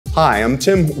Hi, I'm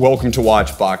Tim. Welcome to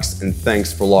WatchBox, and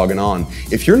thanks for logging on.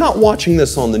 If you're not watching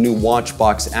this on the new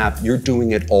WatchBox app, you're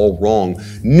doing it all wrong.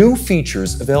 New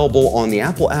features available on the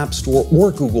Apple App Store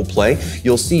or Google Play.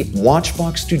 You'll see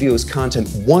WatchBox Studios content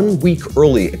 1 week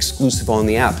early, exclusive on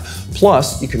the app.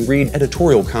 Plus, you can read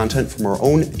editorial content from our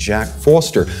own Jack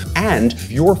Foster and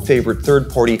your favorite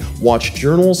third-party watch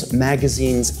journals,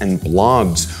 magazines, and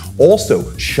blogs.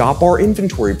 Also, shop our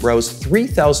inventory, browse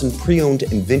 3,000 pre-owned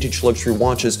and vintage luxury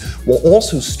watches while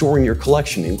also storing your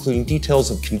collection, including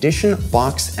details of condition,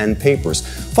 box, and papers.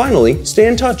 Finally, stay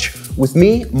in touch with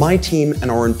me, my team, and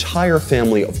our entire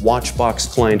family of WatchBox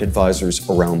client advisors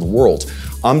around the world.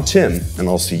 I'm Tim, and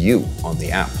I'll see you on the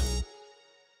app.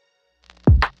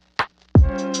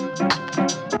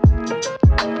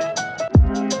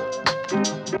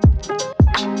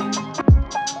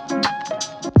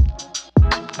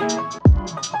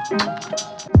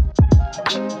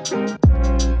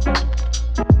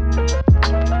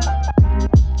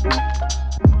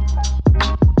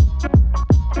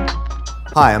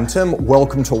 Hi, I'm Tim.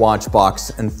 Welcome to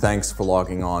WatchBox, and thanks for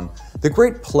logging on. The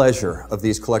great pleasure of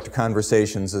these collector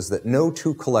conversations is that no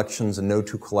two collections and no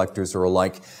two collectors are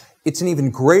alike. It's an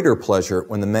even greater pleasure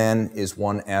when the man is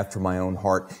one after my own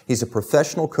heart. He's a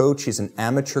professional coach, he's an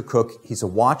amateur cook, he's a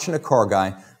watch and a car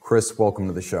guy. Chris, welcome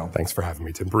to the show. Thanks for having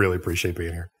me, Tim. Really appreciate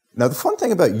being here. Now, the fun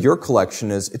thing about your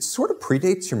collection is it sort of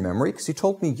predates your memory, because you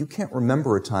told me you can't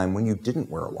remember a time when you didn't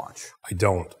wear a watch. I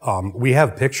don't. We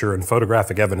have picture and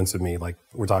photographic evidence of me, like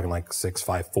we're talking like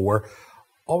 6'5'4",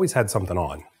 always had something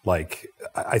on. Like,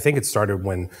 I think it started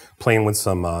when playing with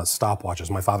some stopwatches.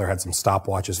 My father had some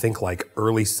stopwatches, think like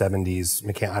early 70s,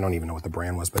 I don't even know what the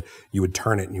brand was, but you would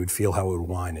turn it and you would feel how it would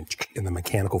wind and in the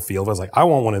mechanical field. I was like, I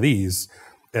want one of these.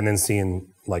 And then seeing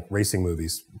like racing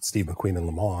movies, Steve McQueen and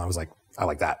Le Mans, I was like, I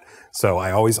like that. So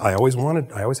I always had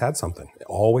something.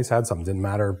 Always had something. Didn't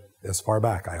matter as far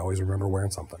back. I always remember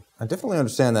wearing something. I definitely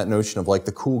understand that notion of like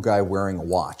the cool guy wearing a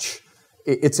watch.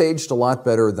 It's aged a lot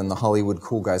better than the Hollywood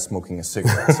cool guy smoking a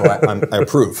cigarette. So I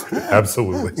approve.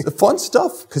 Absolutely. It's fun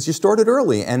stuff, because you started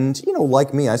early. And, you know,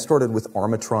 like me, I started with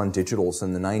Armatron Digitals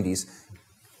in the 90s.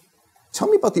 Tell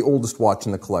me about the oldest watch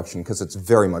in the collection, because it's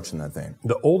very much in that vein.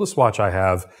 The oldest watch I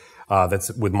have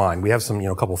that's with mine. We have some,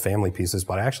 a couple family pieces,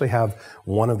 but I actually have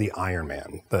one of the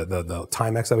Ironman, the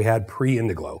Timex that we had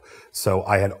pre-Indiglo. So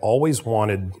I had always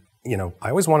wanted, I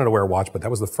always wanted to wear a watch, but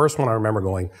that was the first one I remember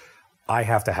going, I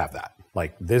have to have that.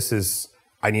 Like,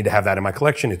 I need to have that in my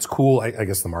collection. It's cool. I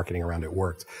guess the marketing around it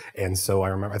worked. And so I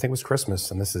remember, I think it was Christmas,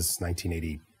 and this is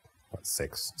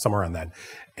 1986, somewhere around then.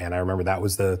 And I remember that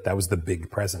was the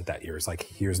big present that year. It's like,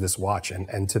 here's this watch.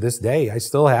 And to this day, I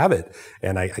still have it.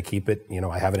 And I keep it,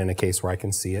 I have it in a case where I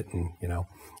can see it. And,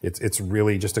 it's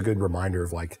really just a good reminder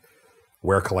of like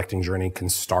where a collecting journey can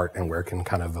start and where it can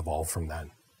kind of evolve from that.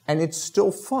 And it's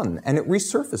still fun. And it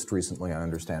resurfaced recently, I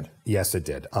understand. Yes, it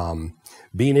did.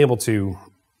 Being able to,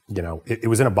 it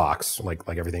was in a box, like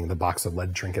everything, the box of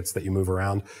lead trinkets that you move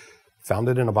around. Found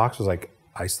it in a box, was like,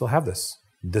 I still have this.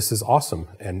 This is awesome.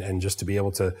 And just to be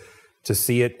able to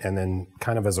see it, and then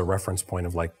kind of as a reference point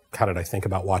of like, how did I think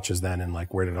about watches then, and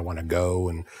like, where did I want to go,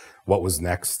 and what was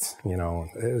next?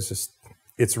 It was just,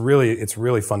 it's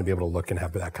really fun to be able to look and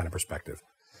have that kind of perspective.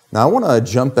 Now, I want to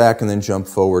jump back and then jump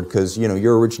forward, because,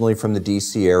 you're originally from the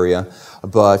DC area,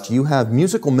 but you have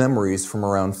musical memories from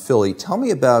around Philly. Tell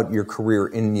me about your career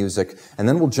in music, and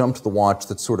then we'll jump to the watch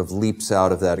that sort of leaps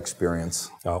out of that experience.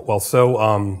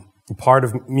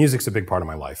 Music's a big part of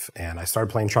my life, and I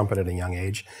started playing trumpet at a young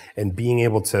age, and being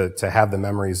able to have the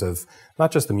memories of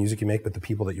not just the music you make, but the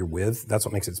people that you're with, that's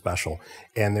what makes it special.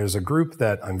 And there's a group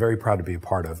that I'm very proud to be a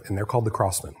part of, and they're called the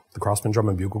Crossmen Drum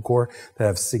and Bugle Corps, that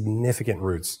have significant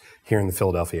roots here in the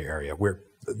Philadelphia area, where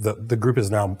the group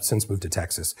has now since moved to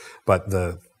Texas, but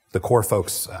the core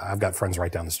folks, I've got friends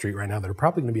right down the street right now that are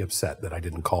probably going to be upset that I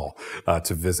didn't call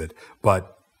to visit,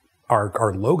 but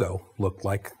our logo looked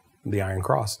like the Iron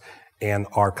Cross. And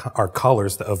our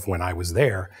colors of when I was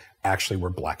there actually were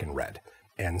black and red.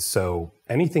 And so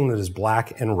anything that is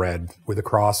black and red with a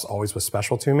cross always was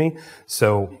special to me.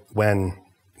 So when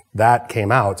that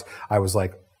came out, I was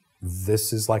like,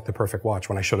 this is like the perfect watch.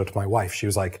 When I showed it to my wife, she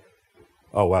was like,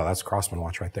 oh, wow, that's a Crossman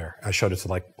watch right there. I showed it to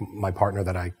like my partner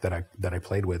that I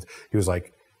played with. He was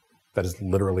like, that is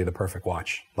literally the perfect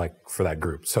watch, like for that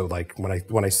group. So like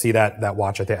when I see that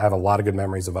watch, I have a lot of good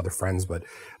memories of other friends, but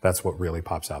that's what really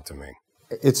pops out to me.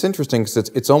 It's interesting because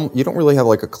you don't really have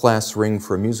like a class ring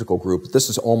for a musical group. This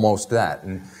is almost that.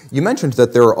 And you mentioned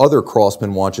that there are other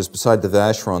Crossman watches beside the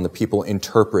Vacheron that people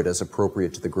interpret as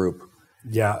appropriate to the group.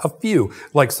 Yeah, a few.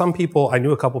 Like some people, I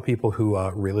knew a couple people who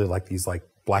really like these like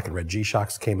black and red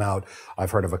G-Shocks came out.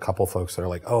 I've heard of a couple folks that are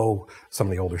like, oh, some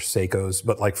of the older Seikos.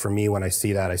 But like for me, when I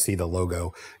see that, I see the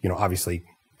logo, you know, obviously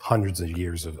hundreds of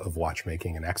years of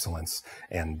watchmaking and excellence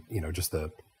and, you know, just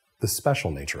the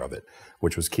special nature of it,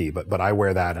 which was key. But I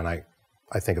wear that and I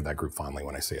think of that group fondly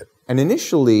when I see it. And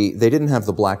initially, they didn't have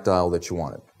the black dial that you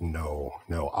wanted. No.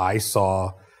 I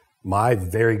saw my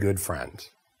very good friend,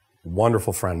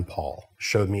 wonderful friend Paul,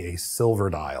 showed me a silver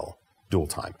dial dual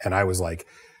time. And I was like,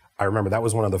 I remember that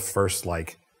was one of the first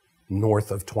like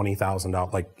north of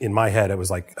 $20,000. Like in my head, it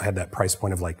was like, I had that price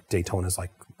point of like Daytona's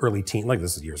like early teen, like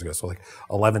this is years ago. So like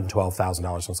 $11,000, $12,000. And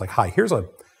I was like, hi, here's a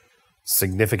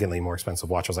significantly more expensive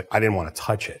watch. I was like, I didn't want to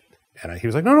touch it. And he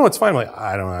was like, no, it's fine. I'm like,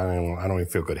 I don't even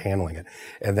feel good handling it.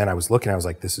 And then I was looking, I was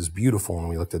like, this is beautiful. And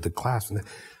we looked at the clasp and I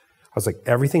was like,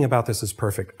 everything about this is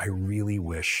perfect. I really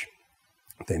wish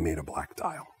they made a black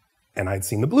dial. And I'd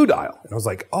seen the blue dial. And I was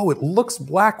like, oh, it looks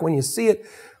black when you see it,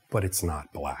 but it's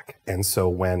not black. And so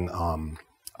when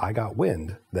I got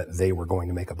wind that they were going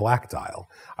to make a black dial,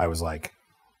 I was like,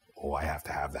 oh, I have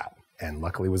to have that. And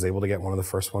luckily was able to get one of the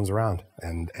first ones around.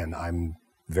 And I'm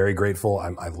very grateful.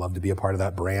 I'd love to be a part of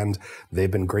that brand.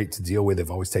 They've been great to deal with. They've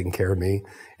always taken care of me.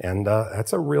 And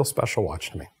that's a real special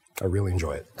watch to me. I really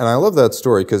enjoy it. And I love that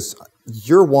story because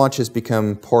your watch has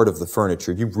become part of the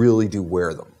furniture. You really do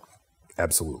wear them.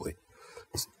 Absolutely.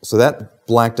 So that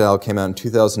black dial came out in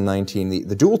 2019.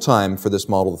 The dual time for this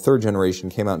model, the third generation,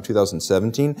 came out in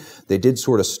 2017. They did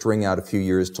sort of string out a few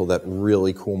years till that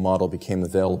really cool model became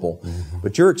available. Mm-hmm.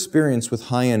 But your experience with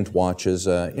high-end watches,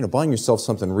 buying yourself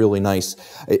something really nice,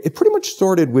 it pretty much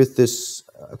started with this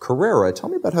Carrera. Tell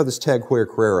me about how this Tag Heuer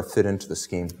Carrera fit into the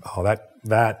scheme. Oh,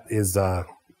 that is,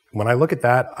 when I look at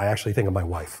that, I actually think of my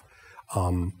wife.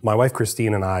 My wife,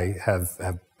 Christine, and I have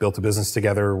built a business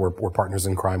together. We're partners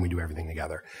in crime. We do everything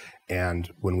together.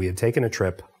 And when we had taken a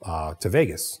trip to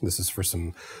Vegas, this is for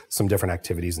some different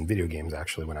activities and video games,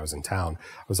 actually, when I was in town,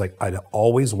 I was like, I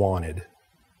was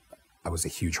a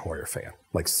huge Heuer fan.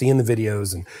 Like seeing the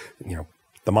videos and, you know,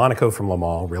 the Monaco from Le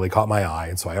Mans really caught my eye.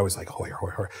 And so I always like,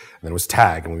 Heuer. And then it was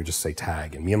Tag, and we would just say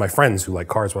Tag. And me and my friends who like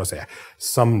cars would say,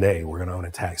 someday we're going to own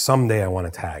a Tag. Someday I want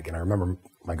a Tag. And I remember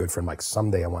my good friend Mike,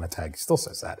 someday I want a Tag. He still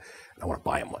says that. And I want to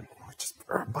buy him one. Just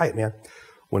buy it, man.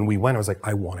 When we went, I was like,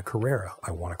 I want a Carrera. I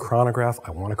want a chronograph.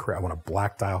 I want a Carrera. I want a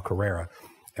black dial Carrera.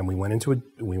 And we went into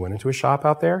a shop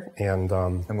out there. And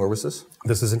where was this?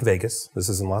 This is in Vegas. This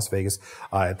is in Las Vegas.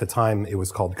 At the time, it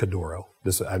was called Tudor.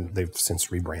 They've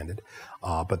since rebranded.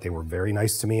 But they were very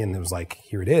nice to me. And it was like,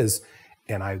 here it is.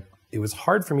 And it was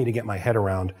hard for me to get my head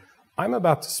around. I'm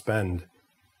about to spend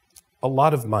a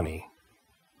lot of money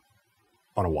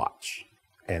on a watch.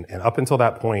 And up until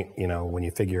that point, you know, when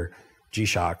you figure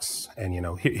G-Shocks and, you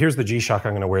know, here's the G-Shock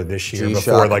I'm going to wear this year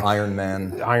before like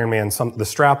Ironman, the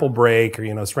strap will break or,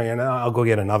 you know, spring, and I'll go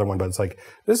get another one. But it's like,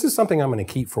 this is something I'm going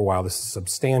to keep for a while. This is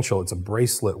substantial. It's a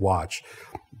bracelet watch.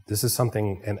 This is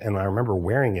something, and I remember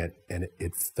wearing it and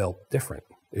it felt different.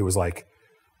 It was like,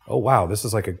 oh, wow, this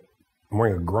is like I'm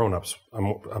wearing a grown-up's,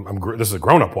 this is a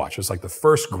grown-up watch. It's like the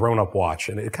first grown-up watch.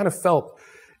 And it kind of felt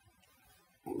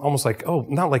almost like, oh,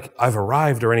 not like I've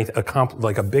arrived or anything,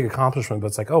 like a big accomplishment, but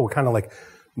it's like, oh, we're kind of like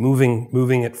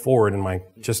moving it forward in my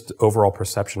just overall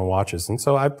perception of watches. And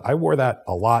so I wore that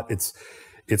a lot.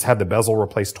 It's had the bezel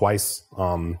replaced twice.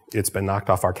 It's been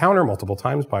knocked off our counter multiple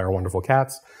times by our wonderful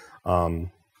cats.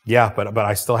 Yeah, but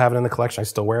I still have it in the collection. I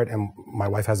still wear it, and my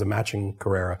wife has a matching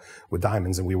Carrera with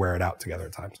diamonds, and we wear it out together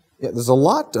at times. Yeah, there's a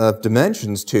lot of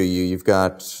dimensions to you. You've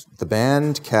got the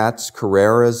band, cats,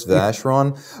 Carreras,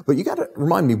 Vacheron, but you got to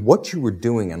remind me what you were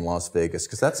doing in Las Vegas,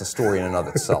 because that's a story in and of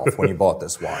itself when you bought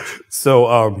this watch. So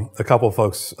a couple of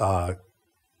folks,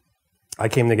 I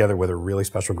came together with a really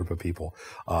special group of people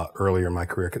earlier in my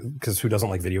career, because who doesn't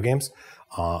like video games?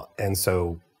 And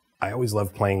so I always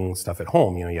loved playing stuff at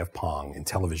home. You know, you have Pong and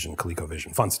television,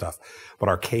 ColecoVision, fun stuff. But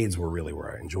arcades were really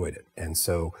where I enjoyed it. And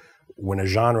so when a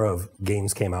genre of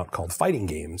games came out called fighting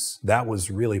games, that was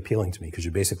really appealing to me because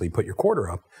you basically put your quarter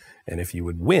up, and if you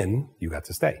would win, you got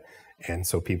to stay. And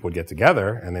so people would get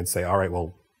together and they'd say, all right,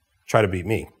 well, try to beat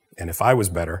me. And if I was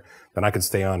better, then I could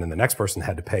stay on, and the next person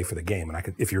had to pay for the game. And I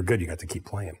could, if you're good, you got to keep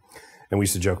playing. And we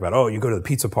used to joke about, oh, you go to the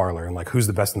pizza parlor and like, who's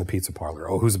the best in the pizza parlor?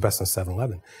 Oh, who's the best in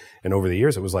 7-Eleven? And over the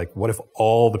years, it was like, what if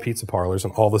all the pizza parlors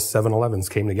and all the 7-Elevens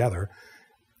came together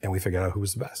and we figured out who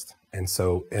was the best? And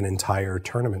so an entire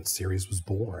tournament series was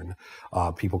born.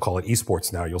 People call it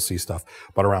esports now. You'll see stuff.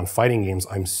 But around fighting games,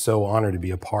 I'm so honored to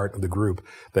be a part of the group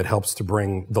that helps to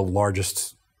bring the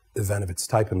largest event of its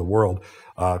type in the world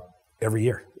every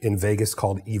year in Vegas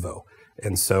called Evo.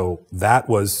 And so that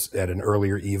was at an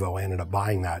earlier Evo. I ended up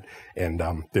buying that. And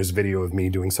there's video of me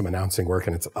doing some announcing work,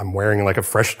 and I'm wearing like a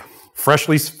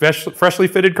freshly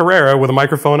fitted Carrera with a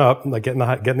microphone up, like getting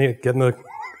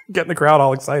the crowd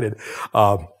all excited.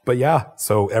 But yeah,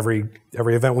 so every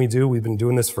event we do, we've been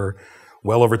doing this for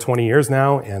well over 20 years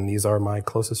now, and these are my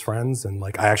closest friends. And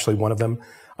like, one of them,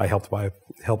 I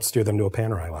helped steer them to a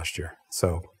Panerai last year.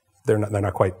 So they're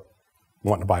not quite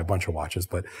wanting to buy a bunch of watches,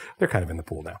 but they're kind of in the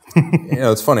pool now. You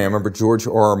know, it's funny. I remember George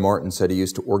R.R. Martin said he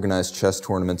used to organize chess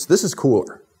tournaments. This is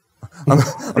cooler. I'm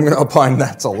going to opine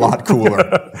that's a lot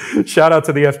cooler. Shout out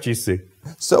to the FGC.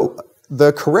 So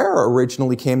the Carrera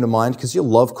originally came to mind because you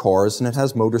love cars and it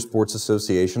has motorsports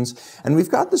associations. And we've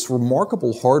got this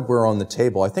remarkable hardware on the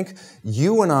table. I think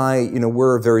you and I, you know,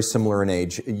 we're very similar in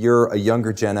age. You're a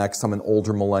younger Gen X, I'm an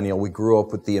older millennial. We grew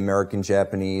up with the American,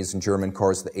 Japanese, and German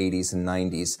cars of the 80s and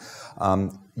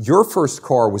 90s. Your first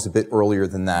car was a bit earlier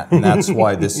than that, and that's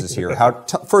why this is here.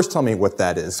 First tell me what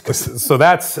that is. So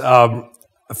that's...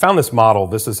 I found this model.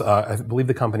 This is, I believe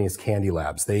the company is Candy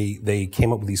Labs. They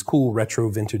came up with these cool retro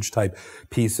vintage type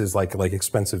pieces, like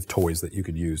expensive toys that you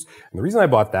could use. And the reason I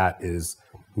bought that is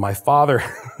my father,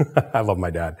 I love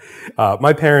my dad.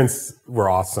 My parents were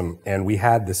awesome, and we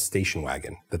had this station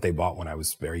wagon that they bought when I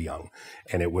was very young.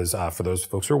 And it was, for those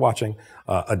folks who are watching,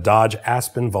 a Dodge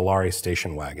Aspen Volare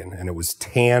station wagon. And it was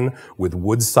tan with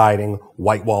wood siding,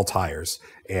 white wall tires.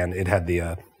 And it had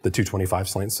the 225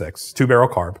 slant 6, 2-barrel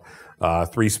carb.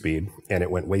 3-speed, and it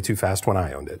went way too fast when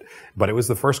I owned it. But it was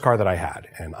the first car that I had,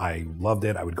 and I loved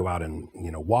it. I would go out and,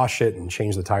 you know, wash it and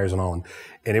change the tires and all.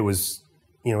 And it was,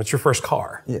 you know, it's your first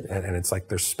car. Yeah. And it's like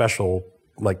there's special,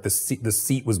 like the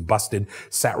seat was busted,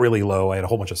 sat really low. I had a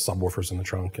whole bunch of subwoofers in the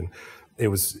trunk, and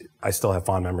I still have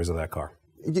fond memories of that car.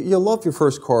 You love your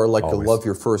first car like you love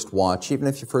your first watch, even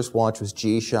if your first watch was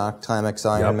gshock, Timex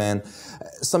Ironman.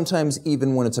 Yep. Sometimes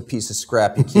even when it's a piece of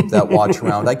scrap, you keep that watch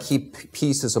around. I keep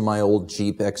pieces of my old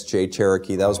Jeep XJ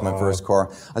Cherokee. That was my first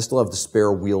car. I still have the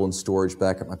spare wheel in storage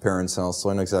back at my parents' house,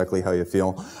 so I know exactly how you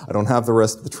feel. I don't have the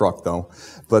rest of the truck, though.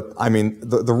 But, I mean,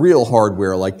 the real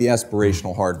hardware, like the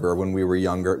aspirational hardware when we were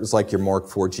younger, it was like your Mark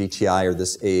IV GTI or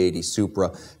this A80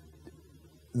 Supra.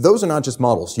 Those are not just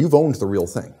models. You've owned the real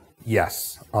thing.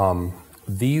 Yes.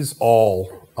 These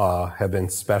all have been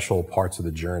special parts of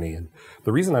the journey. And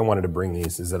the reason I wanted to bring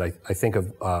these is that I think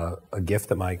of a gift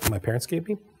that my parents gave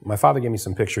me. My father gave me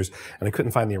some pictures, and I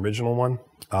couldn't find the original one.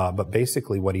 But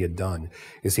basically what he had done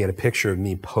is he had a picture of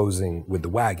me posing with the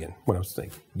wagon when I was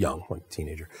young, when a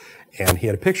teenager. And he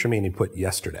had a picture of me, and he put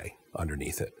yesterday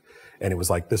underneath it. And it was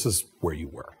like, this is where you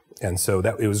were. And so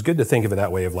it was good to think of it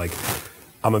that way of like,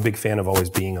 I'm a big fan of always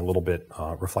being a little bit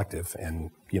reflective, and,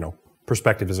 you know,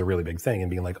 perspective is a really big thing, and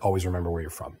being like, always remember where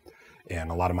you're from. And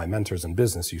a lot of my mentors in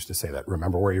business used to say that,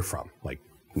 remember where you're from, like,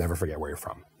 never forget where you're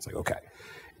from. It's like, okay.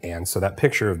 And so that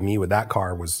picture of me with that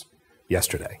car was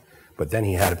yesterday. But then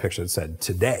he had a picture that said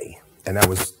today, and that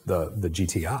was the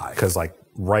GTI. Because like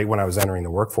right when I was entering the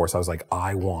workforce, I was like,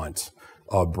 I want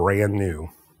a brand new,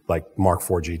 like Mark IV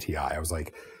GTI. I was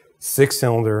like,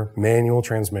 6-cylinder, manual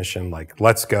transmission, like,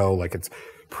 let's go. Like, it's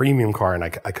premium car, and I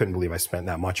couldn't believe I spent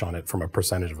that much on it from a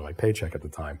percentage of my paycheck at the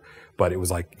time. But it was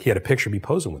like, he had a picture of me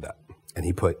posing with that, and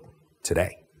he put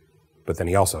today. But then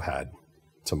he also had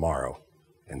tomorrow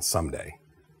and someday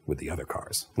with the other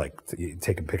cars. Like, you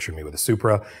take a picture of me with a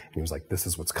Supra, and he was like, this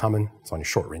is what's coming. It's on your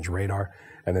short-range radar.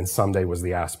 And then someday was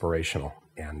the aspirational.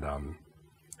 And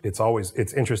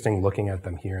it's interesting looking at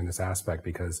them here in this aspect,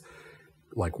 because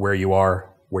like where you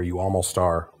are, where you almost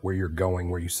are, where you're going,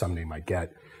 where you someday might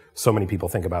get. So many people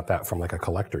think about that from like a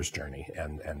collector's journey,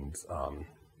 and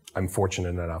I'm fortunate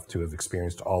enough to have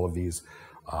experienced all of these.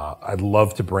 I'd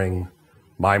love to bring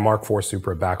my Mark IV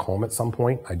Supra back home at some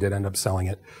point. I did end up selling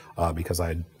it because I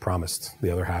had promised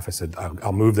the other half. I said,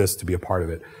 I'll move this to be a part of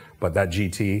it. But that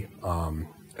GT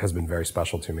has been very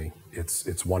special to me.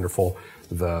 It's wonderful.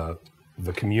 The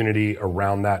community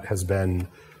around that has been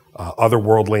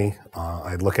otherworldly.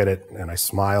 I look at it and I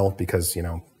smile because, you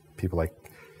know, people like,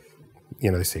 you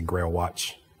know, they say Grail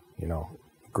watch, you know,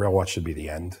 Grail watch should be the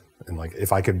end. And like,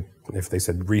 if they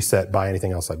said reset, buy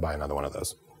anything else, I'd buy another one of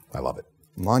those. I love it.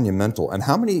 Monumental. And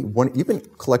how many, you've been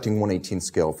collecting 1/18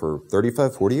 scale for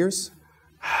 35, 40 years?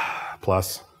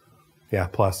 Plus. Yeah,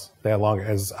 plus. They had longer.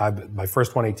 My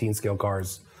first 1/18 scale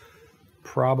cars,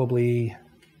 probably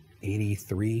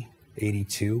 83,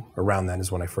 82. Around then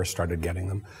is when I first started getting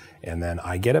them. And then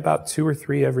I get about 2 or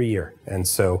 3 every year. And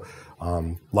so,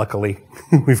 luckily,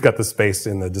 we've got the space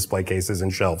in the display cases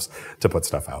and shelves to put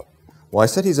stuff out. Well, I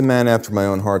said he's a man after my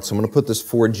own heart, so I'm going to put this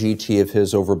Ford GT of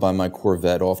his over by my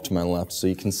Corvette off to my left, so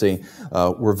you can see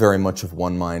we're very much of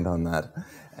one mind on that.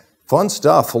 Fun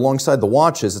stuff. Alongside the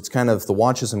watches, it's kind of the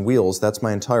watches and wheels. That's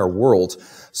my entire world.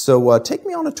 So take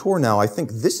me on a tour now. I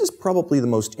think this is probably the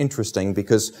most interesting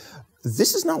because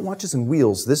this is not watches and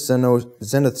wheels. This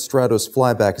Zenith Stratos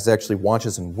flyback is actually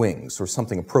watches and wings, or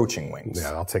something approaching wings.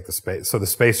 Yeah, I'll take the space. So the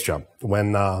space jump.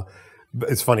 When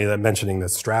it's funny that mentioning the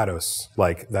Stratos,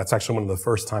 like that's actually one of the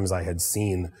first times I had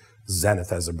seen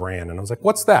Zenith as a brand, and I was like,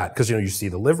 "What's that?" Because you see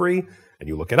the livery and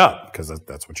you look it up because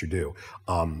that's what you do.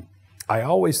 I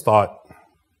always thought,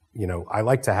 I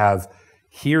like to have,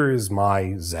 here is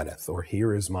my Zenith, or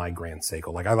here is my Grand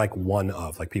Seiko. Like I like one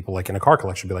of, like people like in a car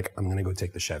collection be like, I'm going to go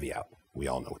take the Chevy out. We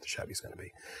all know what the Chevy's going to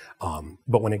be.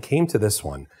 But when it came to this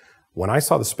one, when I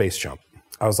saw the space jump,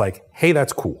 I was like, hey,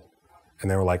 that's cool.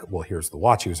 And they were like, well, here's the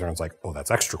watch user. And I was like, oh,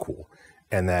 that's extra cool.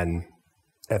 And then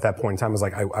at that point in time, I was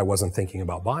like, I wasn't thinking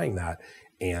about buying that.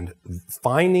 And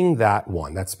finding that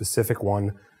one, that specific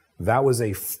one, that was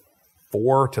a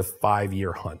 4 to 5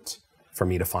 year hunt for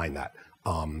me to find that.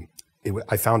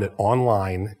 I found it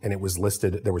online and it was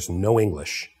listed, there was no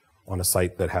English on a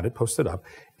site that had it posted up,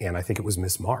 and I think it was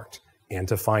mismarked. And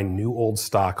to find new old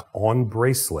stock on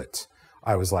bracelet,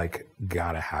 I was like,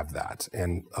 gotta have that.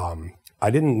 And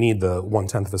I didn't need the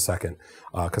 1/10 of a second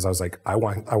because I was like, I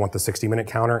want the 60-minute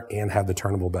counter and have the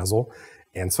turnable bezel.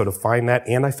 And so to find that,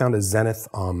 and I found a Zenith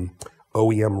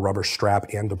OEM rubber strap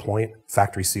and deployant,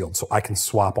 factory sealed, so I can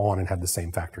swap on and have the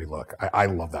same factory look. I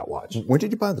love that watch. When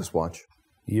did you buy this watch?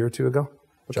 A year or two ago,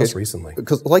 just recently.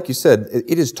 Because like you said,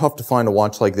 it is tough to find a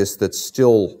watch like this that's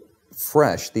still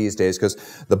fresh these days, because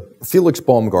the Felix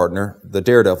Baumgartner, the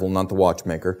daredevil, not the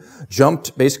watchmaker,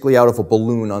 jumped basically out of a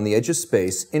balloon on the edge of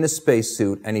space in a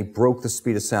spacesuit, and he broke the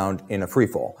speed of sound in a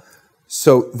freefall.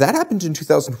 So that happened in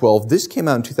 2012. This came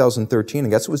out in 2013. I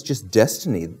guess it was just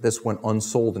destiny. This went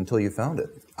unsold until you found it.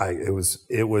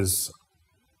 It was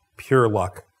pure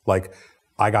luck. Like,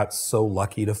 I got so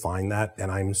lucky to find that, and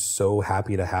I'm so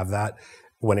happy to have that.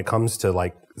 When it comes to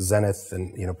like Zenith,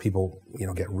 and people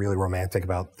get really romantic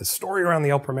about the story around the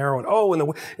El Primero,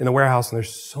 and in the warehouse, and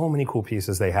there's so many cool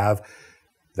pieces they have.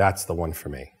 That's the one for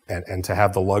me. And to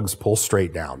have the lugs pull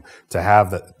straight down, to have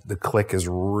the click is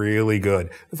really good.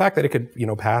 The fact that it could,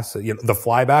 pass, the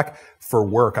flyback for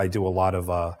work, I do a lot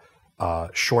of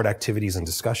short activities and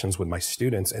discussions with my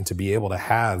students, and to be able to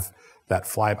have that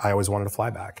I always wanted a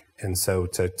flyback. And so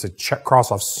to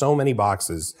cross off so many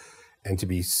boxes and to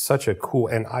be such a cool,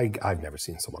 and I've never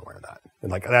seen someone wear that.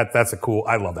 And like that's a cool,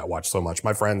 I love that watch so much.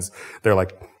 My friends, they're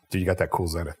like, dude, you got that cool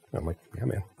Zenith. And I'm like, yeah,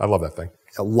 man, I love that thing.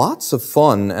 Lots of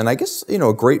fun, and I guess,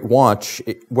 a great watch,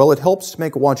 it helps to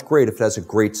make a watch great if it has a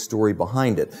great story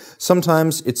behind it.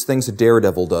 Sometimes it's things a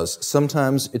daredevil does.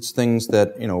 Sometimes it's things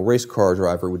that, a race car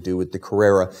driver would do with the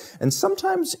Carrera. And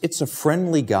sometimes it's a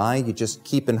friendly guy you just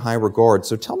keep in high regard.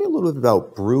 So tell me a little bit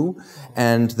about Brew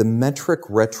and the Metric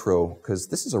Retro, because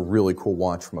this is a really cool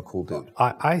watch from a cool dude.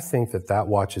 I think that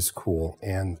watch is cool,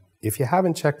 and if you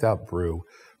haven't checked out Brew,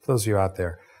 for those of you out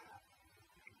there,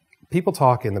 people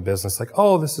talk in the business like,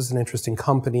 oh, this is an interesting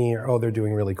company, or oh, they're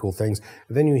doing really cool things.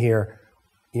 And then you hear,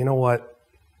 you know what?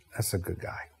 That's a good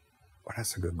guy, or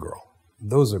that's a good girl.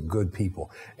 Those are good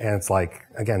people. And it's like,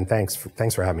 again, thanks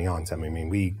for having me on, Tim. I mean,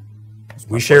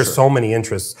 we share so many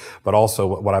interests, but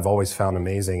also what I've always found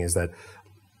amazing is that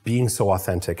being so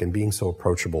authentic and being so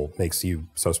approachable makes you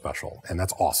so special, and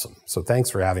that's awesome. So thanks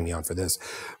for having me on for this.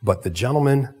 But the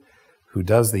gentleman who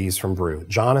does these from Brew,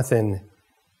 Jonathan,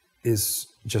 is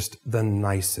just the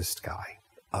nicest guy.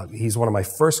 He's one of my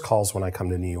first calls when I come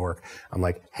to New York. I'm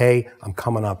like, hey, I'm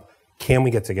coming up. Can we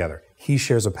get together? He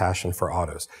shares a passion for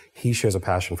autos. He shares a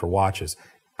passion for watches.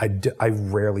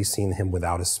 I've rarely seen him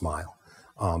without a smile.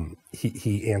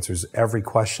 He answers every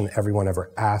question everyone ever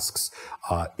asks.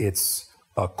 It's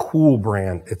a cool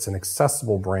brand. It's an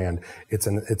accessible brand. It's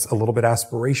a little bit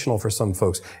aspirational for some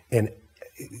folks. And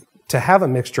to have a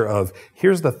mixture of,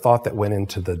 here's the thought that went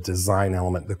into the design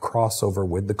element, the crossover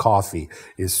with the coffee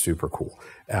is super cool.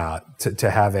 To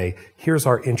have here's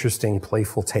our interesting,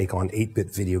 playful take on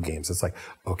 8-bit video games. It's like,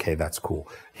 okay, that's cool.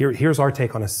 Here's our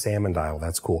take on a salmon dial.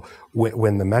 That's cool.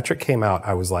 When the Metric came out,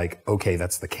 I was like, okay,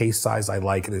 that's the case size I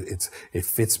like. It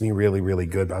fits me really, really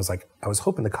good. But I was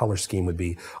hoping the color scheme would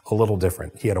be a little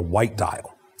different. He had a white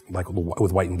dial, like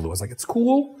with white and blue. I was like, it's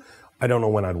cool. I don't know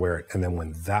when I'd wear it. And then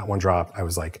when that one dropped, I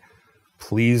was like,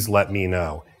 please let me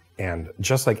know. And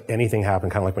just like anything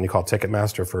happened, kind of like when you call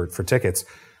Ticketmaster for tickets,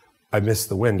 I missed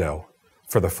the window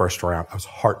for the first round. I was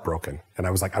heartbroken. And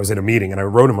I was in a meeting and I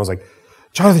wrote him, I was like,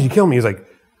 Jonathan, you killed me. He's like,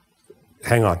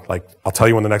 hang on, like, I'll tell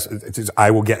you when the next,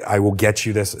 I will get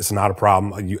you this. It's not a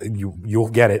problem. You'll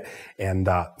get it. And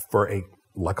for a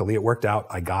luckily it worked out.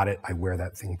 I got it. I wear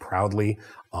that thing proudly.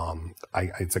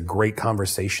 It's a great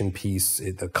conversation piece.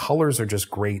 The colors are just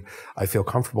great. I feel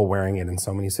comfortable wearing it in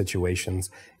so many situations.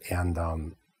 And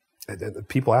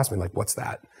people ask me, like, what's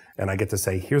that? And I get to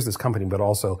say, here's this company, but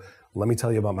also let me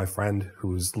tell you about my friend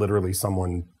who's literally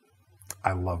someone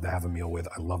I love to have a meal with.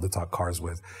 I love to talk cars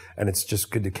with. And it's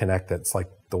just good to connect. That's like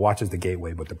the watch is the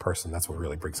gateway, but the person, that's what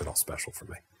really brings it all special for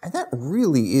me. And that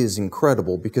really is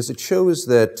incredible because it shows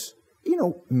that, you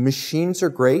know, machines are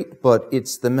great, but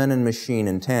it's the men and machine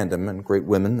in tandem, and great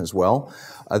women as well,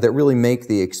 that really make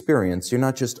the experience. You're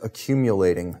not just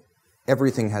accumulating.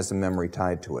 Everything has a memory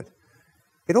tied to it.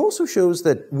 It also shows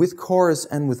that with cars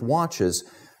and with watches,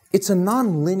 it's a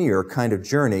non-linear kind of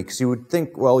journey, because you would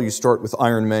think, well, you start with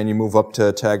Ironman, you move up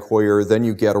to Tag Heuer, then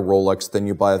you get a Rolex, then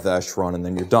you buy a Vacheron, and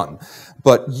then you're done.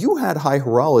 But you had high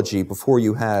horology before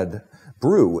you had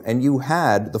Brew, and you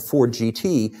had the Ford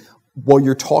GT while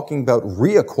you're talking about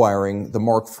reacquiring the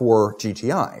Mark IV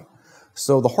GTI.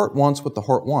 So the heart wants what the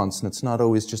heart wants, and it's not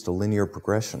always just a linear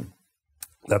progression.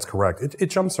 That's correct. It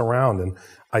jumps around, and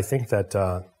I think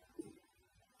that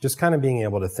just kind of being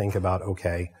able to think about,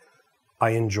 okay,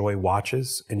 I enjoy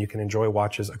watches, and you can enjoy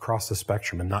watches across the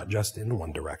spectrum and not just in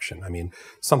one direction. I mean,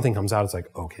 something comes out, it's like,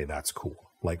 okay, that's cool.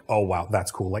 Like, oh, wow, that's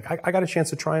cool. Like, I got a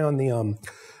chance to try on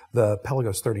the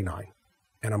Pelagos 39,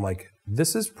 and I'm like,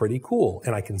 this is pretty cool,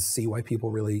 and I can see why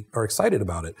people really are excited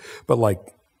about it. But like,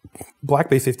 Black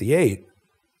Bay 58,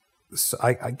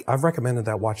 I've recommended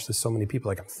that watch to so many people.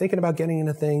 Like, I'm thinking about getting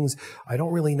into things. I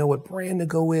don't really know what brand to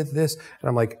go with this. And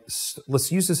I'm like,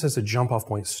 let's use this as a jump off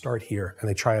point, start here. And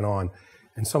they try it on.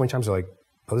 And so many times they're like,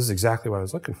 oh, this is exactly what I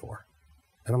was looking for.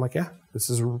 And I'm like, yeah, this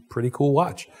is a pretty cool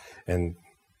watch. And,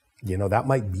 you know, that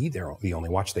might be the only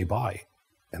watch they buy.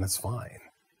 And that's fine.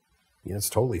 You know, it's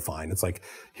totally fine. It's like,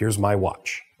 here's my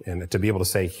watch. And to be able to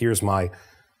say, here's my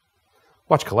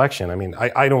watch collection. I mean,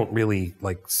 I don't really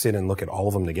like sit and look at all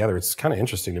of them together. It's kind of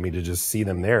interesting to me to just see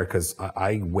them there, because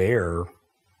I wear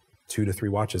 2 to 3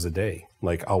 watches a day.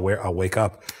 Like, I'll wake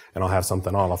up and I'll have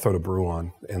something on. I'll throw the Brew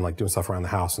on and like doing stuff around the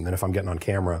house. And then if I'm getting on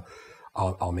camera,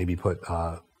 I'll maybe put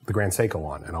the Grand Seiko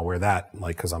on, and I'll wear that,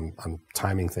 like, because I'm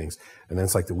timing things. And then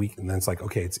it's like the week, and then it's like,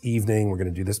 okay, it's evening. We're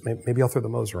going to do this. Maybe I'll throw the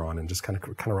Moser on and just kind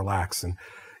of relax. And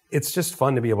it's just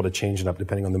fun to be able to change it up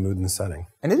depending on the mood and the setting.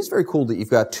 And it is very cool that you've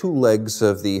got 2 legs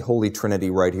of the Holy Trinity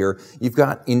right here. You've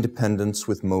got independence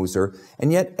with Moser,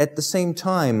 and yet at the same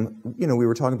time, you know, we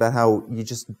were talking about how you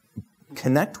just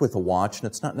connect with a watch, and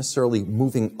it's not necessarily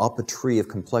moving up a tree of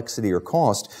complexity or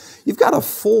cost. You've got a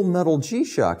full metal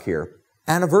G-Shock here,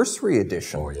 anniversary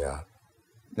edition. Oh, yeah.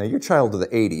 Now, you're a child of the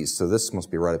 80s, so this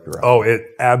must be right up your alley. Oh,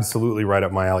 it absolutely right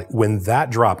up my alley. When that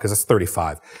dropped, because it's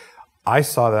 35, I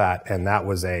saw that, and that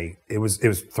was it was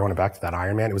throwing it back to that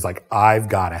Ironman. It was like, I've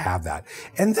got to have that.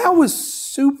 And that was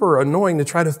super annoying to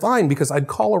try to find, because I'd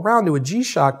call around to a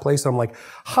G-Shock place, and I'm like,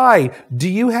 hi, do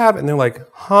you have, and they're like,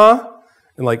 huh?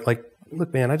 And like,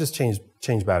 look, man, I just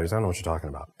changed batteries. I don't know what you're talking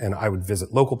about. And I would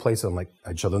visit local places. I'm like,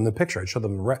 I'd show them the picture. I'd show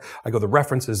them, I go, the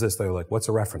reference is this. They're like, what's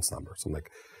the reference number? So I'm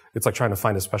like, it's like trying to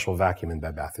find a special vacuum in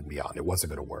Bed Bath & Beyond. It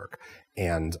wasn't going to work.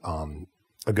 And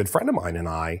a good friend of mine and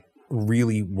I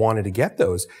really wanted to get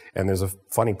those. And there's a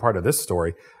funny part of this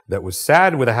story that was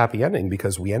sad with a happy ending,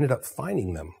 because we ended up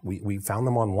finding them. We found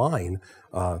them online.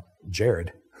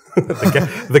 Jared.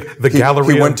 the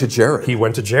gallery. He went to Jared. He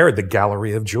went to Jared, the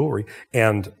gallery of jewelry.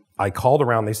 And I called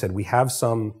around. They said, we have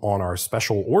some on our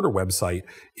special order website.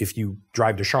 If you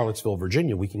drive to Charlottesville,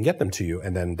 Virginia, we can get them to you.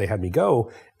 And then they had me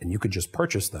go, and you could just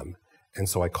purchase them. And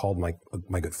so I called my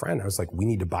good friend. I was like, we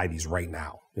need to buy these right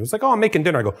now. He was like, oh, I'm making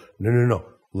dinner. I go, no.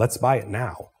 Let's buy it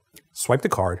now. Swipe the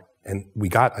card. And we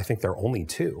got, I think there are only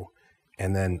 2.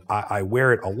 And then I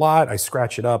wear it a lot. I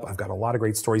scratch it up. I've got a lot of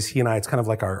great stories. He and I, it's kind of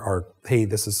like our hey,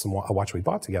 this is a watch we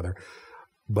bought together.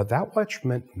 But that watch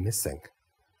meant missing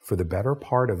for the better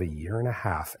part of a year and a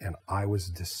half, and I was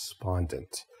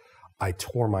despondent. I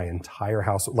tore my entire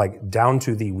house, like down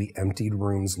to we emptied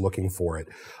rooms looking for it.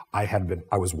 I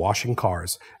was washing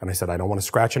cars, and I said, I don't want to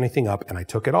scratch anything up, and I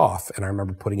took it off, and I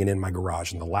remember putting it in my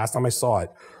garage, and the last time I saw it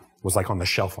was like on the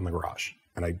shelf on the garage,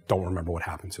 and I don't remember what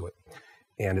happened to it.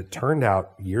 And it turned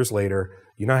out, years later,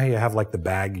 you know how you have like the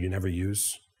bag you never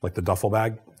use, like the duffel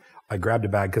bag? I grabbed a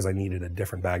bag because I needed a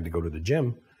different bag to go to the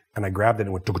gym, and I grabbed it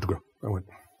and went, I went.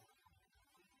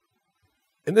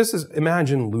 And this is,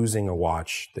 imagine losing a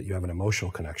watch that you have an emotional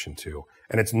connection to,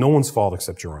 and it's no one's fault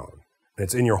except your own. And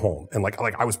it's in your home. And like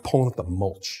I was pulling up the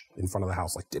mulch in front of the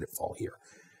house, like, did it fall here?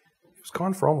 It was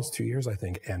gone for almost 2 years, I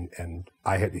think. And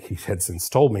he had since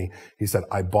told me, he said,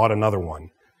 I bought another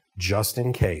one just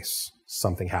in case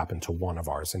something happened to one of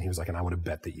ours. And he was like, and I would have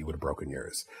bet that you would have broken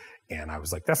yours. And I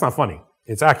was like, that's not funny.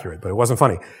 It's accurate, but it wasn't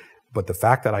funny. But the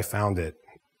fact that I found it,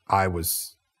 I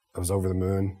was over the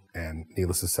moon, and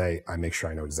needless to say, I make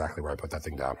sure I know exactly where I put that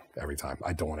thing down every time.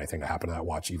 I don't want anything to happen to that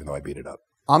watch, even though I beat it up.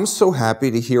 I'm so happy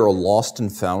to hear a lost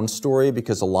and found story,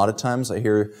 because a lot of times I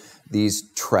hear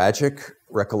these tragic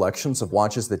recollections of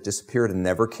watches that disappeared and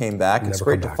never came back. It's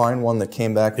great to find one that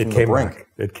came back from the brink.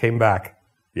 It came back.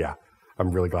 Yeah,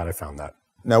 I'm really glad I found that.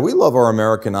 Now, we love our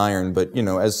American iron, but, you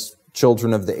know, as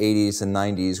children of the 80s and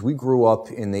 90s, we grew up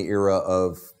in the era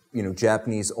of, you know,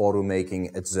 Japanese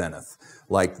automaking at Zenith.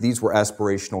 Like, these were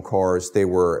aspirational cars. They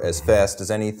were as fast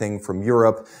as anything from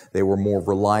Europe. They were more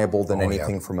reliable than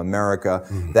anything from America.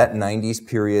 That 90s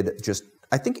period just,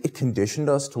 I think it conditioned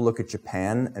us to look at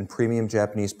Japan and premium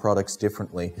Japanese products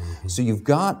differently. So you've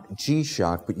got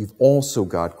G-Shock, but you've also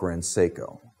got Grand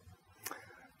Seiko.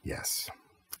 Yes.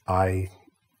 I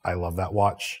love that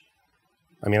watch.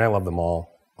 I mean, I love them all,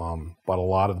 but a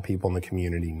lot of the people in the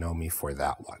community know me for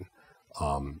that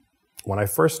one. When I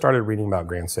first started reading about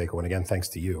Grand Seiko, and again, thanks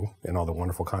to you and all the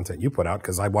wonderful content you put out,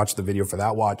 because I watched the video for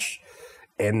that watch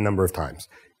a number of times.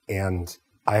 And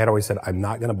I had always said, I'm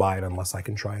not going to buy it unless I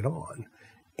can try it on.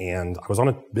 And I was on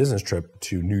a business trip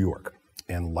to New York.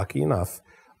 And lucky enough,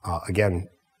 again,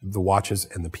 the watches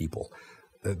and the people.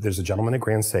 There's a gentleman at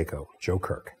Grand Seiko, Joe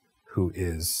Kirk, who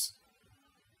is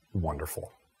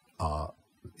wonderful.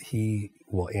 He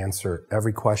will answer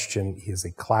every question. He is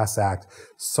a class act,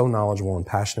 so knowledgeable and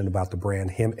passionate about the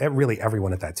brand. Really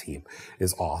everyone at that team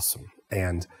is awesome.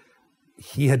 And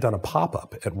he had done a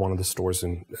pop-up at one of the stores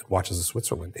in Watches of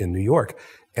Switzerland in New York.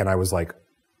 And I was like,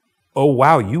 oh,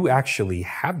 wow, you actually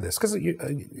have this. Because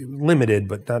limited,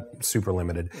 but not super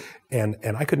limited. And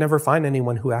I could never find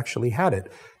anyone who actually had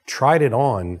it. Tried it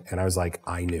on, and I was like,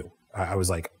 I knew. I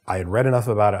was like, I had read enough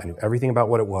about it. I knew everything about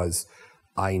what it was.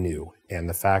 I knew. And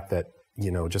the fact that,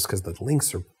 you know, just because the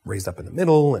links are raised up in the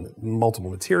middle and multiple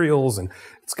materials, and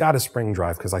it's got a spring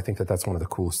drive, because I think that that's one of the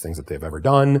coolest things that they've ever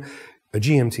done. A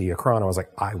GMT, a chrono, I was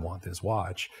like, I want this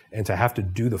watch. And to have to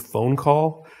do the phone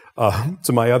call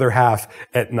to my other half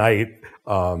at night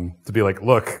to be like,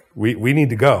 look, we need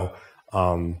to go.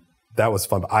 That was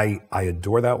fun. But I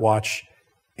adore that watch.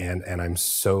 And I'm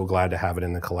so glad to have it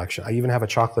in the collection. I even have a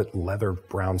chocolate leather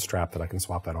brown strap that I can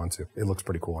swap that onto. It looks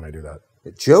pretty cool when I do that.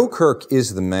 Joe Kirk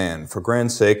is the man for Grand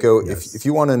Seiko. Yes. If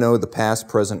you want to know the past,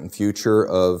 present, and future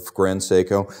of Grand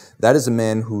Seiko, that is a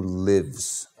man who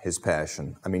lives his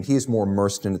passion. I mean, he is more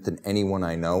immersed in it than anyone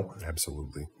I know.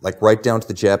 Absolutely. Like, right down to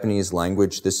the Japanese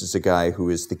language, this is a guy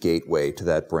who is the gateway to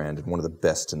that brand and one of the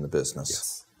best in the business.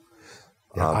 Yes.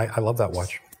 Yeah, I love that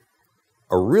watch.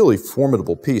 A really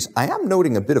formidable piece. I am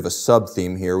noting a bit of a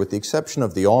sub-theme here, with the exception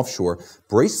of the Offshore.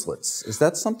 Bracelets, is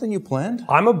that something you planned?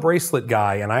 I'm a bracelet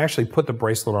guy, and I actually put the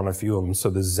bracelet on a few of them. So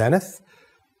the Zenith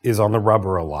is on the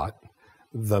rubber a lot.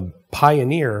 The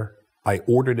Pioneer, I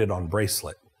ordered it on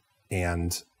bracelet,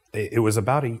 and it was a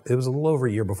little over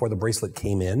a year before the bracelet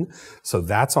came in. So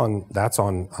that's on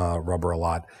rubber a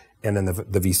lot. And then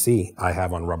the VC I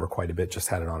have on rubber quite a bit. Just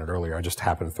had it on it earlier. I just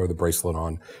happened to throw the bracelet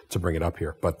on to bring it up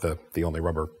here. But the only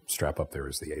rubber strap up there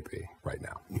is the AP right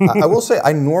now. I will say,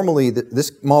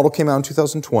 this model came out in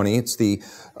 2020. It's the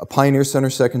Pioneer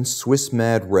Center Second Swiss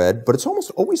Mad Red, but it's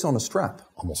almost always on a strap.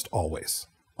 Almost always.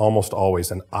 Almost always.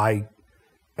 And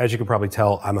as you can probably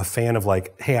tell, I'm a fan of,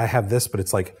 like, hey, I have this, but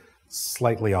it's like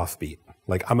slightly offbeat.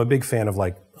 Like, I'm a big fan of,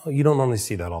 like, oh, you don't normally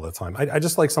see that all the time. I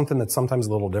just like something that's sometimes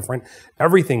a little different.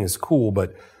 Everything is cool,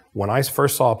 but when I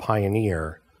first saw a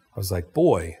Pioneer, I was like,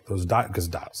 boy, those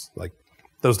dials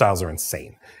are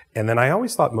insane. And then I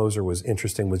always thought Moser was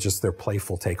interesting with just their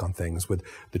playful take on things with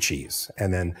the cheese.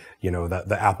 And then, you know,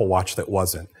 the Apple Watch that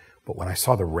wasn't. But when I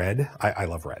saw the red, I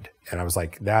love red. And I was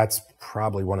like, that's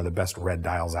probably one of the best red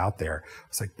dials out there. I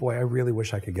was like, boy, I really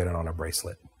wish I could get it on a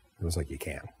bracelet. It was like, you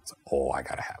can. It's like, oh, I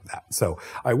gotta have that. So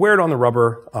I wear it on the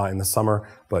rubber in the summer,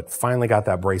 but finally got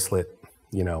that bracelet,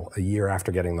 you know, a year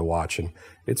after getting the watch, and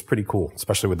it's pretty cool,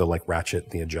 especially with the, like, ratchet,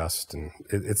 the adjust, and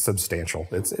it's substantial.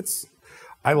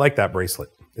 I like that bracelet.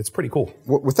 It's pretty cool.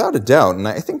 Without a doubt, and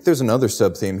I think there's another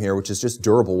sub-theme here, which is just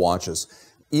durable watches.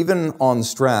 Even on the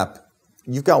strap,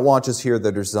 you've got watches here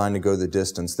that are designed to go the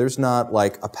distance. There's not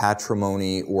like a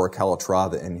Patrimony or a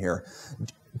Calatrava in here.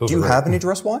 Do you have any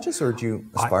dress watches, or do you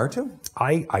aspire to?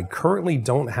 I currently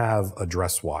don't have a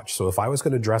dress watch. So if I was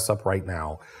going to dress up right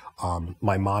now,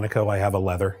 my Monaco, I have a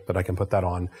leather that I can put that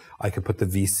on. I could put the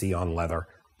VC on leather.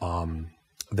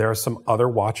 There are some other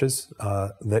watches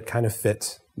that kind of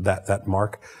fit that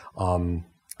mark.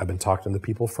 I've been talking to the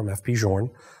people from FP Journe,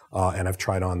 and I've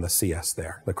tried on the CS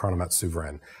there, the Chronomat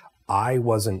Souverain. I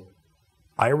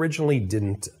originally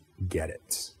didn't get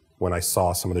it. when I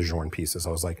saw some of the Journe pieces.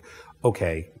 I was like,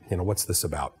 okay, you know, what's this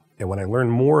about? And when I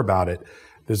learned more about it,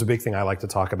 there's a big thing I like to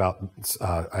talk about,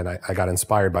 and I got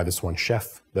inspired by this one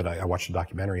chef that I watched a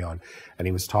documentary on, and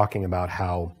he was talking about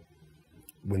how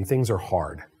when things are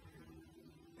hard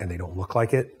and they don't look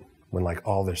like it, when like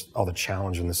all the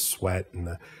challenge and the sweat and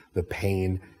the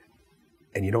pain,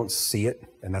 and you don't see it,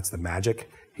 and that's the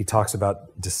magic, he talks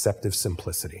about deceptive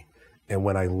simplicity. And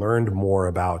when I learned more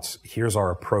about, here's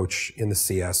our approach in the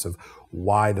CS of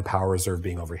why the power reserve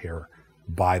being over here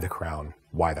by the crown,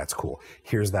 why that's cool.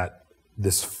 Here's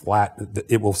this flat,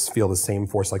 it will feel the same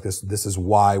force like this. This is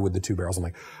why with the two barrels. I'm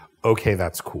like, okay,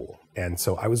 that's cool. And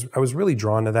so I was really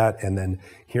drawn to that. And then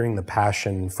hearing the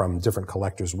passion from different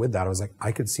collectors with that, I was like,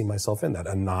 I could see myself in that,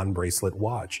 a non-bracelet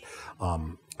watch.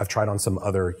 I've tried on some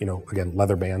other, you know, again,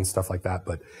 leather bands, stuff like that,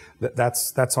 but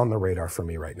that's on the radar for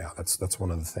me right now. That's one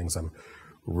of the things I'm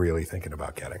really thinking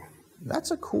about getting.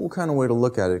 That's a cool kind of way to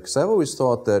look at it, because I've always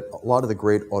thought that a lot of the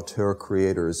great auteur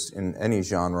creators in any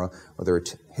genre, whether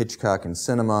it's Hitchcock in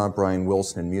cinema, Brian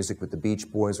Wilson in music with the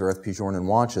Beach Boys, or F.P. Journe in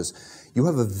watches, you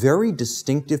have a very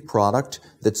distinctive product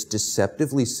that's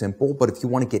deceptively simple, but if you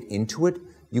want to get into it,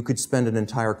 you could spend an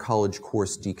entire college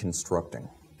course deconstructing.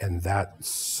 And that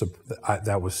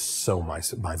was so my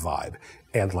vibe.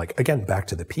 And like, again, back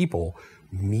to the people,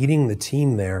 meeting the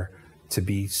team there to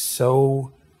be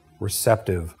so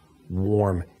receptive,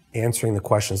 warm, answering the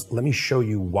questions. Let me show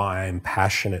you why I'm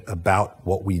passionate about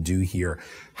what we do here,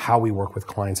 how we work with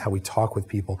clients, how we talk with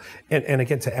people. And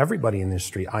again, to everybody in the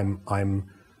industry, I'm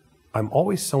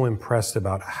always so impressed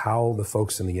about how the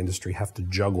folks in the industry have to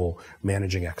juggle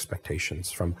managing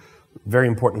expectations from very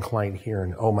important client here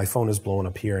and, oh, my phone is blowing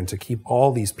up here, and to keep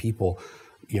all these people,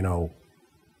 you know,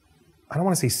 I don't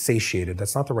want to say satiated,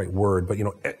 that's not the right word, but you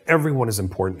know, everyone is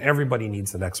important. Everybody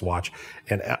needs the next watch.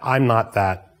 And I'm not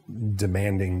that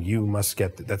demanding, you must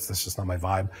get, that's just not my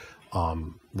vibe.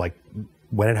 Like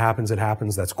when it happens,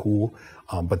 that's cool.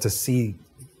 But to see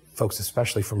folks,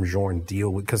 especially from Journe, deal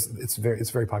with, because it's a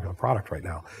very popular product right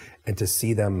now, and to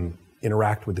see them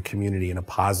interact with the community in a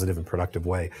positive and productive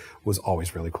way was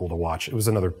always really cool to watch. It was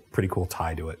another pretty cool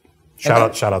tie to it.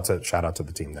 Shout out to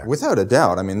the team there. Without a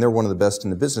doubt. I mean, they're one of the best in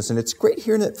the business, and it's great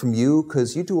hearing it from you,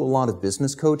 because you do a lot of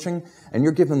business coaching and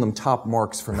you're giving them top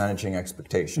marks for managing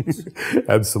expectations.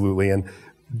 Absolutely. And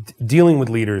dealing with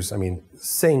leaders, I mean,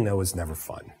 saying no is never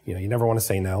fun. You know, you never want to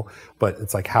say no, but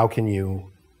it's like, how can you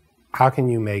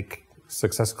make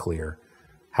success clear?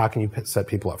 How can you set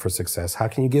people up for success? How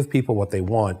can you give people what they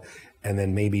want? And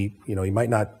then maybe, you know, you might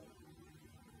not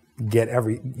get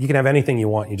you can have anything you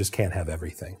want, you just can't have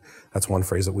everything. That's one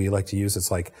phrase that we like to use. It's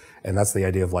like, and that's the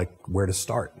idea of like where to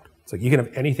start. It's like, you can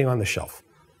have anything on the shelf.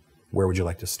 Where would you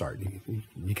like to start?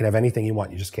 You can have anything you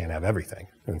want, you just can't have everything.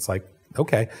 And it's like,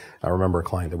 okay. I remember a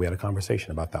client that we had a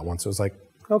conversation about that once. It was like,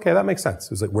 okay, that makes sense.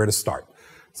 It was like, where to start?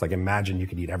 It's like, imagine you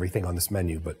could eat everything on this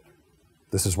menu, but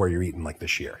this is where you're eating like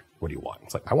this year. What do you want?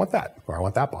 It's like, I want that, or I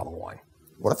want that bottle of wine.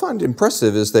 What I find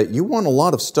impressive is that you want a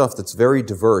lot of stuff that's very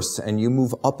diverse, and you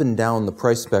move up and down the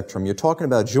price spectrum. You're talking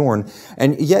about Journe,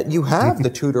 and yet you have the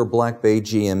Tudor Black Bay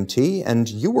GMT, and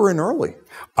you were in early.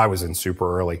 I was in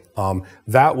super early.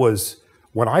 That was,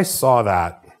 when I saw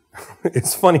that,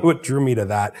 it's funny what drew me to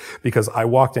that, because I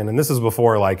walked in, and this is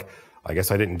before, like, I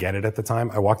guess I didn't get it at the time.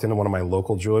 I walked into one of my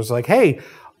local jewelers, like, hey,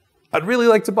 I'd really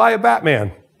like to buy a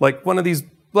Batman, like one of these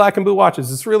black and blue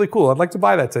watches. It's really cool. I'd like to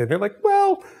buy that today. And they're like,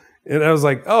 well, and I was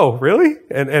like, oh, really?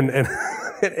 And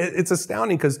it's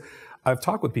astounding, because I've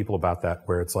talked with people about that,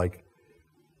 where it's like,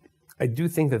 I do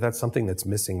think that that's something that's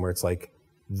missing, where it's like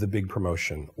the big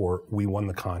promotion, or we won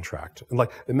the contract. And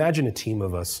like, imagine a team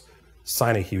of us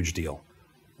sign a huge deal.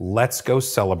 Let's go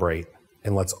celebrate,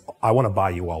 and I want to buy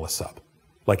you all a sub,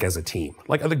 like as a team.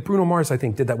 Like Bruno Mars, I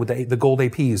think, did that with the gold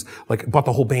APs, like bought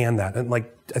the whole band that. And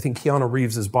like, I think Keanu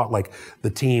Reeves has bought like the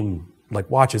team,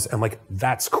 like watches, and like,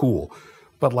 that's cool.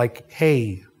 But like,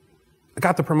 hey, I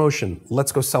got the promotion.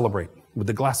 Let's go celebrate with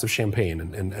a glass of champagne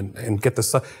and get the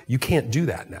stuff. You can't do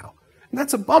that now. And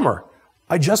that's a bummer.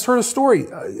 I just heard a story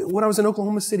when I was in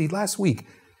Oklahoma City last week.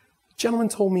 A gentleman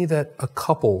told me that a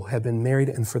couple had been married,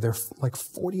 and for their like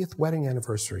 40th wedding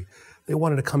anniversary, they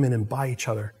wanted to come in and buy each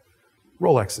other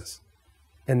Rolexes.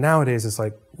 And nowadays it's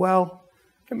like, well,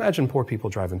 imagine poor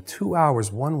people driving 2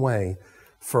 hours one way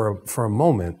for a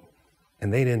moment,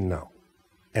 and they didn't know.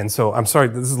 And so, I'm sorry,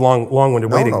 this is long-winded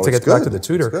way to get back to the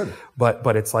Tudor,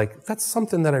 but it's like, that's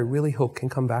something that I really hope can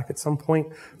come back at some point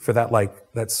for that,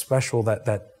 like, that special,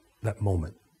 that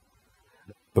moment.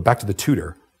 But back to the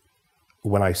Tudor,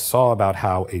 when I saw about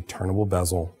how a turnable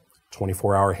bezel,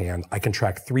 24-hour hand, I can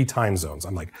track 3 time zones,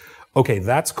 I'm like, okay,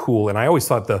 that's cool. And I always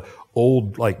thought the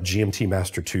old like GMT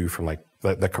Master 2 from like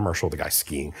the commercial of the guy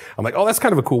skiing. I'm like, oh, that's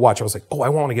kind of a cool watch. I was like, oh, I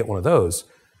want to get one of those.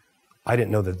 I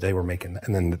didn't know that they were making that.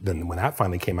 And then when that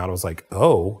finally came out, I was like,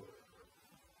 oh,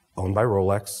 owned by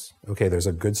Rolex. Okay, there's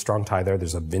a good strong tie there.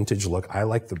 There's a vintage look. I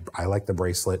like the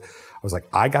bracelet. I was like,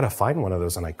 I got to find one of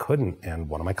those, and I couldn't. And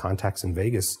one of my contacts in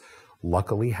Vegas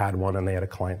luckily had one, and they had a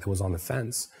client that was on the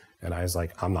fence. And I was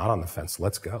like, I'm not on the fence.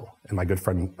 Let's go. And my good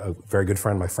friend, a very good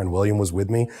friend, my friend William, was with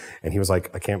me. And he was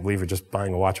like, I can't believe you're just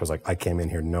buying a watch. I was like, I came in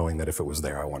here knowing that if it was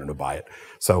there, I wanted to buy it.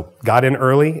 So got in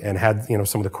early and had, you know,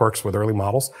 some of the quirks with early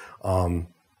models.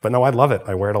 But no, I love it.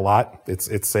 I wear it a lot.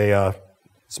 It's a...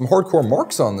 some hardcore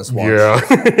marks on this watch. Yeah.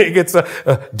 It gets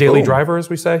a daily driver, as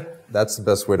we say. That's the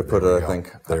best way to put it, I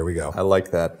think. There we go. I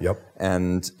like that. Yep.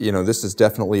 And, you know, this has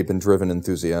definitely been driven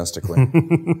enthusiastically.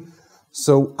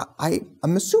 So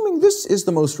I'm assuming this is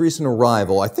the most recent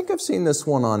arrival. I think I've seen this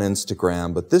one on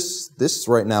Instagram, but this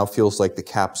right now feels like the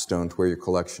capstone to where your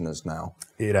collection is now.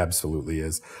 It absolutely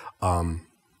is.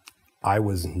 I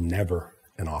was never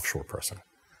an offshore person.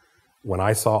 When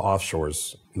I saw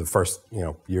offshores the first, you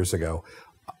know, years ago,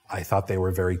 I thought they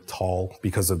were very tall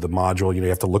because of the module. You know, you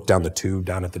have to look down the tube,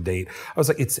 down at the date. I was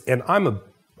like, and I'm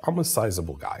a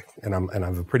sizable guy, and I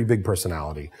have a pretty big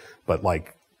personality, but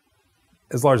like,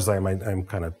 as large as I am,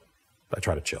 I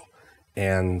try to chill.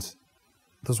 And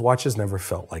those watches never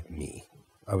felt like me.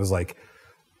 I was like,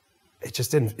 it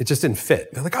just didn't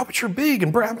fit. They're like, oh, but you're big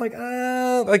and brown. I'm like,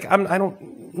 I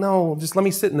don't know. Just let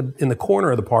me sit in the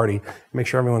corner of the party, make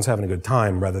sure everyone's having a good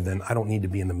time, rather than I don't need to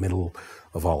be in the middle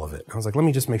of all of it. I was like, let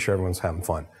me just make sure everyone's having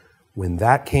fun. When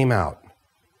that came out,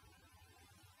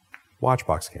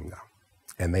 WatchBox came down,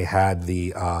 and they had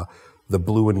the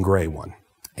blue and gray one.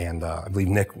 And I believe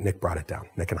Nick brought it down.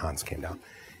 Nick and Hans came down.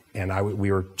 And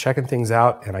we were checking things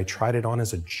out, and I tried it on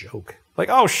as a joke. Like,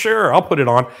 oh, sure, I'll put it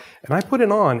on. And I put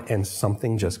it on, and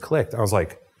something just clicked. I was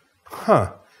like,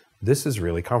 huh, this is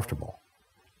really comfortable.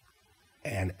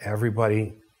 And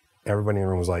everybody in the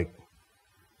room was like,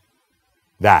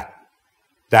 that.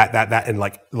 And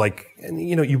and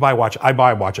you know, you buy watch. I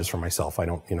buy watches for myself. I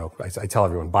don't, you know, I tell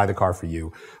everyone, buy the car for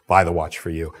you, buy the watch for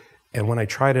you. And when I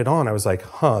tried it on, I was like,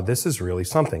 huh, this is really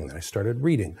something. And then I started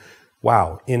reading.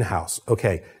 Wow, in-house.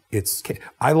 Okay,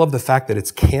 I love the fact that it's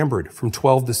cambered from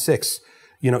 12 to 6.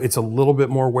 You know, it's a little bit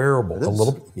more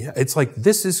wearable. Yeah, it's like,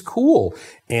 this is cool.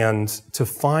 And to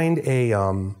find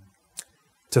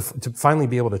to finally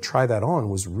be able to try that on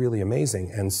was really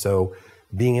amazing. And so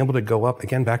being able to go up,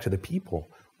 again, back to the people,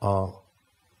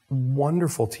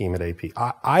 wonderful team at AP.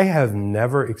 I have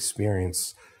never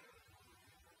experienced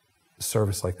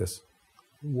service like this.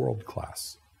 World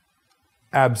class.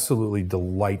 Absolutely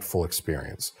delightful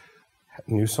experience.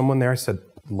 Knew someone there. I said,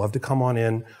 love to come on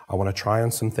in. I want to try on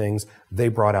some things. They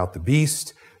brought out the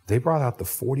Beast. They brought out the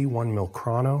 41 mil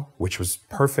chrono, which was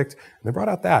perfect. And they brought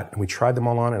out that, and we tried them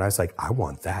all on, and I was like, I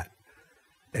want that.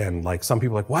 And like, some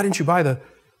people are like, why didn't you buy the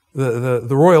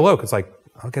Royal Oak? It's like,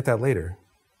 I'll get that later.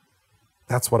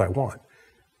 That's what I want.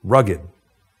 Rugged.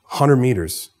 100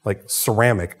 meters, like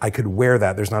ceramic. I could wear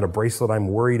that. There's not a bracelet I'm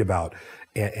worried about.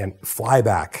 And fly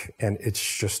back. And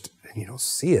it's just, you know,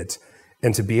 see it.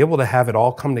 And to be able to have it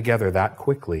all come together that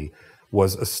quickly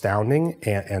was astounding.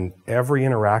 And every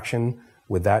interaction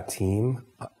with that team,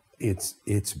 it's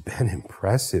been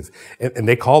impressive. And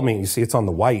they called me, you see it's on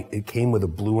the white. It came with a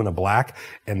blue and a black.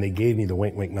 And they gave me the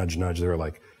wink, wink, nudge, nudge. They were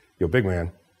like, yo, big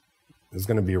man, there's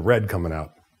going to be a red coming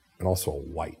out and also a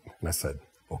white. And I said,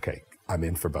 okay. I'm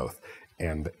in for both.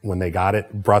 And when they got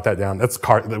it, brought that down,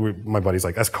 my buddy's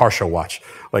like, that's car show watch.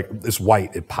 Like, it's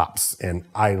white, it pops. And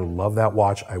I love that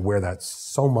watch. I wear that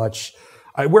so much.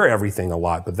 I wear everything a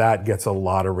lot, but that gets a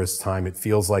lot of wrist time. It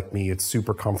feels like me. It's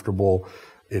super comfortable.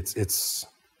 It's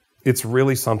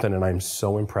really something, and I'm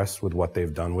so impressed with what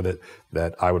they've done with it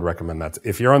that I would recommend that.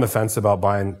 If you're on the fence about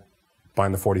buying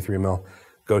the 43 mil,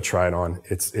 go try it on.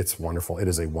 It's wonderful. It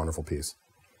is a wonderful piece.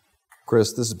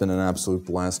 Chris, this has been an absolute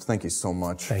blast. Thank you so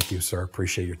much. Thank you, sir.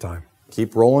 Appreciate your time.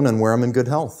 Keep rolling and wear them in good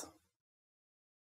health.